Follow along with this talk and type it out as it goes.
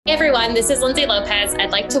Hey everyone, this is Lindsay Lopez.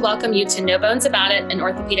 I'd like to welcome you to No Bones About It, an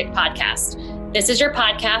orthopedic podcast. This is your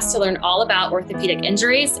podcast to learn all about orthopedic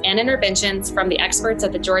injuries and interventions from the experts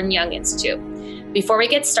at the Jordan Young Institute. Before we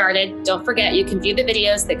get started, don't forget you can view the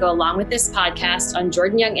videos that go along with this podcast on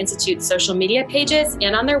Jordan Young Institute's social media pages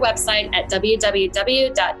and on their website at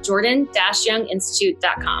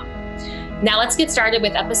www.jordan-younginstitute.com. Now let's get started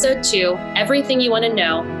with episode 2, everything you want to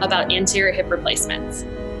know about anterior hip replacements.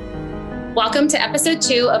 Welcome to episode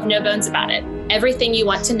 2 of No Bones About It, everything you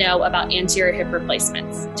want to know about anterior hip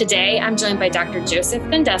replacements. Today, I'm joined by Dr. Joseph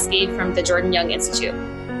Gondusky from the Jordan Young Institute.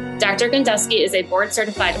 Dr. Gondusky is a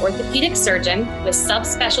board-certified orthopedic surgeon with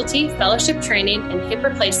subspecialty fellowship training in hip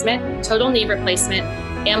replacement, total knee replacement,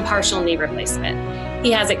 and partial knee replacement.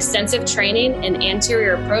 He has extensive training in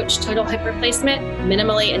anterior approach total hip replacement,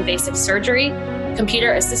 minimally invasive surgery,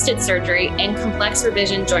 computer-assisted surgery, and complex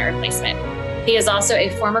revision joint replacement. He is also a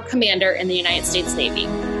former commander in the United States Navy.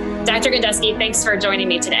 Dr. Gondusky, thanks for joining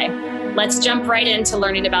me today. Let's jump right into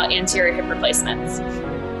learning about anterior hip replacements.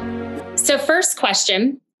 So first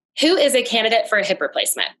question, who is a candidate for a hip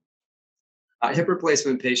replacement? Hip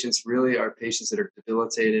replacement patients really are patients that are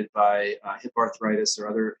debilitated by hip arthritis or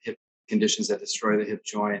other hip conditions that destroy the hip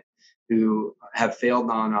joint who have failed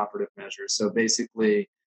non-operative measures. So basically,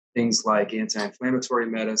 things like anti-inflammatory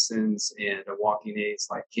medicines and walking aids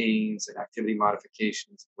like canes and activity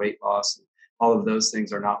modifications, weight loss, and all of those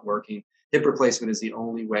things are not working. Hip replacement is the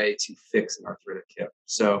only way to fix an arthritic hip.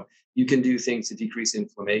 So you can do things to decrease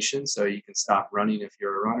inflammation. So you can stop running if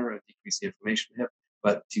you're a runner and decrease the inflammation in the hip.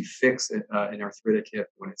 But to fix an arthritic hip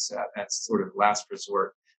when it's at sort of last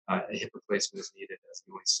resort, a hip replacement is needed as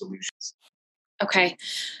the only solutions. Okay.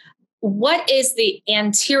 What is the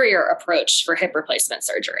anterior approach for hip replacement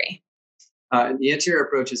surgery? The anterior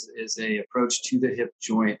approach is an approach to the hip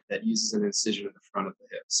joint that uses an incision at the front of the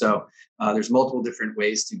hip. So there's multiple different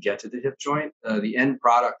ways to get to the hip joint. The end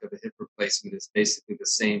product of a hip replacement is basically the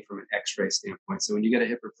same from an X-ray standpoint. So when you get a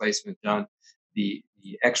hip replacement done, the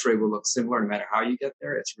X-ray will look similar no matter how you get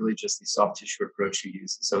there. It's really just the soft tissue approach you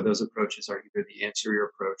use. So those approaches are either the anterior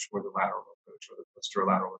approach or the lateral approach or the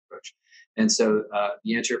posterolateral approach. And so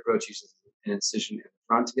the anterior approach uses an incision in the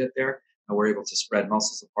front to get there. And we're able to spread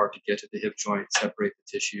muscles apart to get to the hip joint, separate the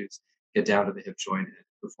tissues, get down to the hip joint, and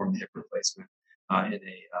perform the hip replacement in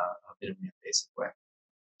a minimally invasive way.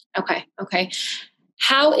 Okay.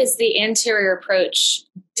 How is the anterior approach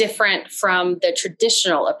different from the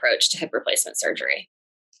traditional approach to hip replacement surgery?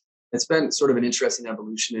 It's been sort of an interesting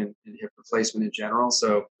evolution in hip replacement in general.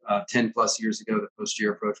 So 10 plus years ago, the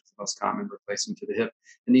posterior approach was the most common replacement to the hip.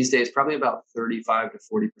 And these days, probably about 35 to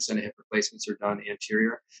 40% of hip replacements are done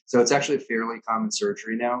anterior. So it's actually a fairly common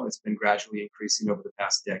surgery now. It's been gradually increasing over the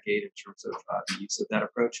past decade in terms of the use of that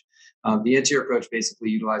approach. The anterior approach basically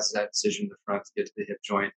utilizes that incision in the front to get to the hip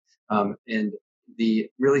joint. And the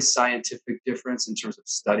really scientific difference in terms of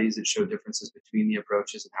studies that show differences between the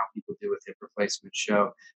approaches and how people deal with hip replacement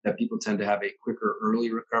show that people tend to have a quicker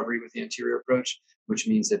early recovery with the anterior approach, which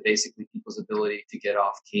means that basically people's ability to get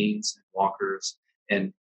off canes and walkers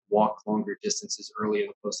and walk longer distances early in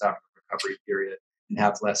the postoperative recovery period and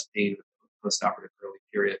have less pain with the postoperative early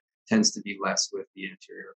period tends to be less with the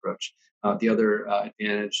anterior approach. The other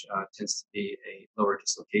advantage tends to be a lower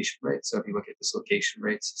dislocation rate. So if you look at dislocation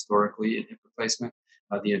rates historically in hip replacement,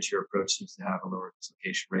 the anterior approach seems to have a lower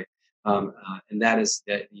dislocation rate. And that is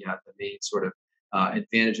the main sort of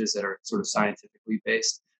advantages that are sort of scientifically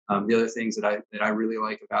based. The other things that I really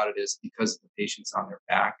like about it is because the patient's on their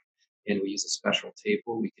back and we use a special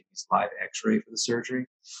table, we can use live X-ray for the surgery.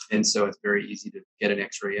 And so it's very easy to get an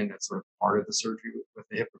X-ray in that's sort of part of the surgery with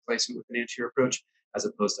the hip replacement with an anterior approach, as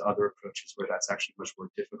opposed to other approaches where that's actually much more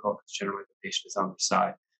difficult because generally the patient is on their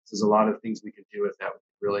side. So there's a lot of things we can do with that. We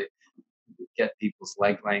can really get people's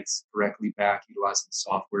leg lengths correctly back, utilizing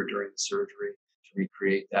software during the surgery to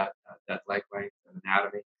recreate that leg length and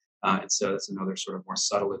anatomy. And so that's another sort of more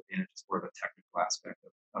subtle advantage. It's more of a technical aspect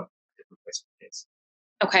of hip replacement case.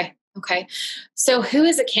 Okay. So who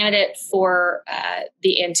is a candidate for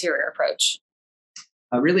the anterior approach?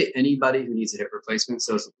 Really anybody who needs a hip replacement.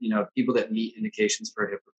 So, people that meet indications for a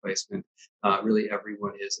hip replacement, really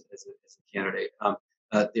everyone is a candidate.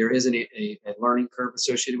 There is a learning curve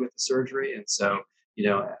associated with the surgery. And so,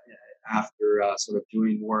 after sort of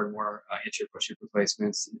doing more and more anterior approach hip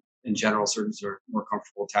replacements, in general, surgeons are more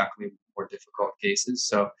comfortable tackling more difficult cases.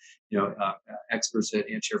 So, experts at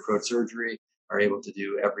anterior approach surgery are able to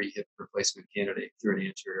do every hip replacement candidate through an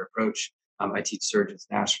anterior approach. I teach surgeons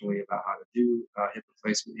nationally about how to do hip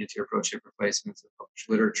replacement, anterior approach hip replacements, and publish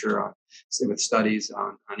literature with studies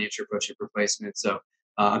on anterior approach hip replacement. So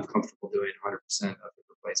I'm comfortable doing 100% of hip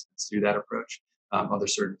replacements through that approach. Other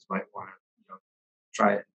surgeons might want to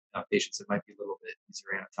try it patients that might be a little bit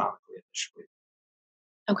easier anatomically initially.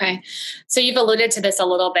 Okay. So you've alluded to this a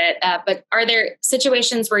little bit, but are there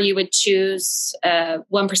situations where you would choose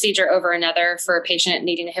one procedure over another for a patient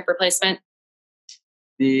needing a hip replacement?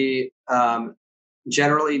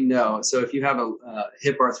 Generally, no. So if you have a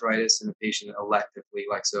hip arthritis in a patient electively,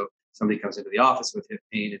 like so somebody comes into the office with hip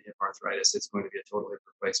pain and hip arthritis, it's going to be a total hip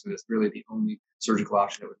replacement. It's really the only surgical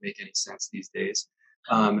option that would make any sense these days.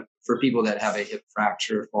 For people that have a hip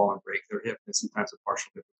fracture, fall and break their hip, then sometimes a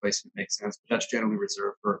partial hip replacement makes sense, but that's generally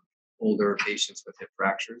reserved for older patients with hip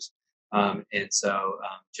fractures.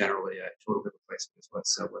 Generally, a total hip replacement is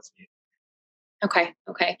what's needed. Okay.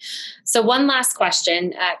 So one last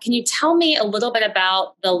question. Can you tell me a little bit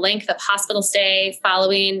about the length of hospital stay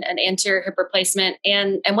following an anterior hip replacement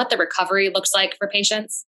and what the recovery looks like for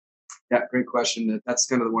patients? Yeah, great question. That's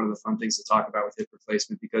kind of one of the fun things to talk about with hip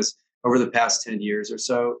replacement, because over the past 10 years or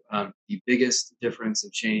so, the biggest difference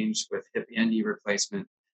and change with hip and knee replacement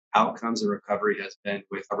outcomes and recovery has been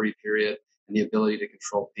with recovery period and the ability to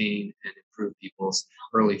control pain and improve people's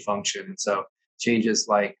early function. And so changes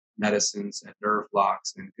like medicines and nerve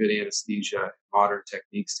blocks and good anesthesia and modern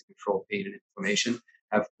techniques to control pain and inflammation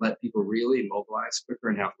have let people really mobilize quicker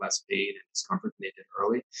and have less pain and discomfort than they did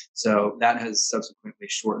early. So that has subsequently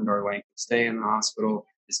shortened our length of stay in the hospital.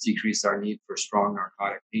 It's decreased our need for strong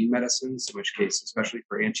narcotic pain medicines, in which case, especially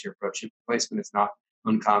for anterior approach hip replacement, it's not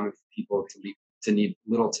uncommon for people to need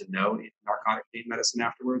little to no narcotic pain medicine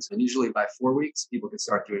afterwards. And usually by 4 weeks, people can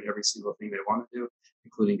start doing every single thing they want to do,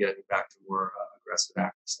 including getting back to more aggressive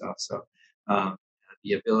active stuff. So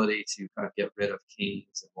the ability to kind of get rid of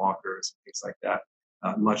canes and walkers and things like that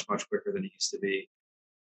much quicker than it used to be.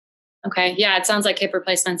 Okay. Yeah, it sounds like hip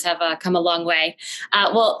replacements have come a long way.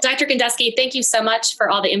 Well, Dr. Gandusky, thank you so much for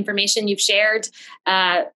all the information you've shared.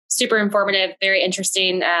 Super informative, very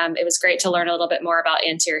interesting. It was great to learn a little bit more about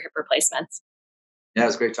anterior hip replacements. Yeah, it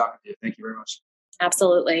was great talking to you. Thank you very much.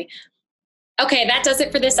 Absolutely. Okay, that does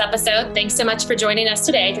it for this episode. Thanks so much for joining us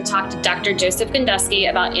today to talk to Dr. Joseph Gandusky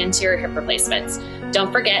about anterior hip replacements.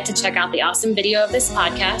 Don't forget to check out the awesome video of this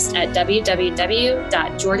podcast at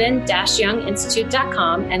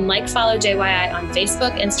www.jordan-younginstitute.com and follow JYI on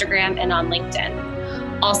Facebook, Instagram, and on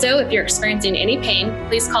LinkedIn. Also, if you're experiencing any pain,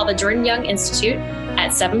 please call the Jordan Young Institute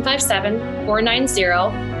at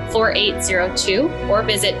 757-490-4802 or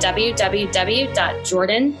visit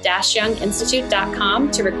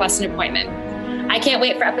www.jordan-younginstitute.com to request an appointment. I can't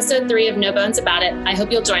wait for episode 3 of No Bones About It. I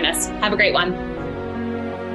hope you'll join us. Have a great one.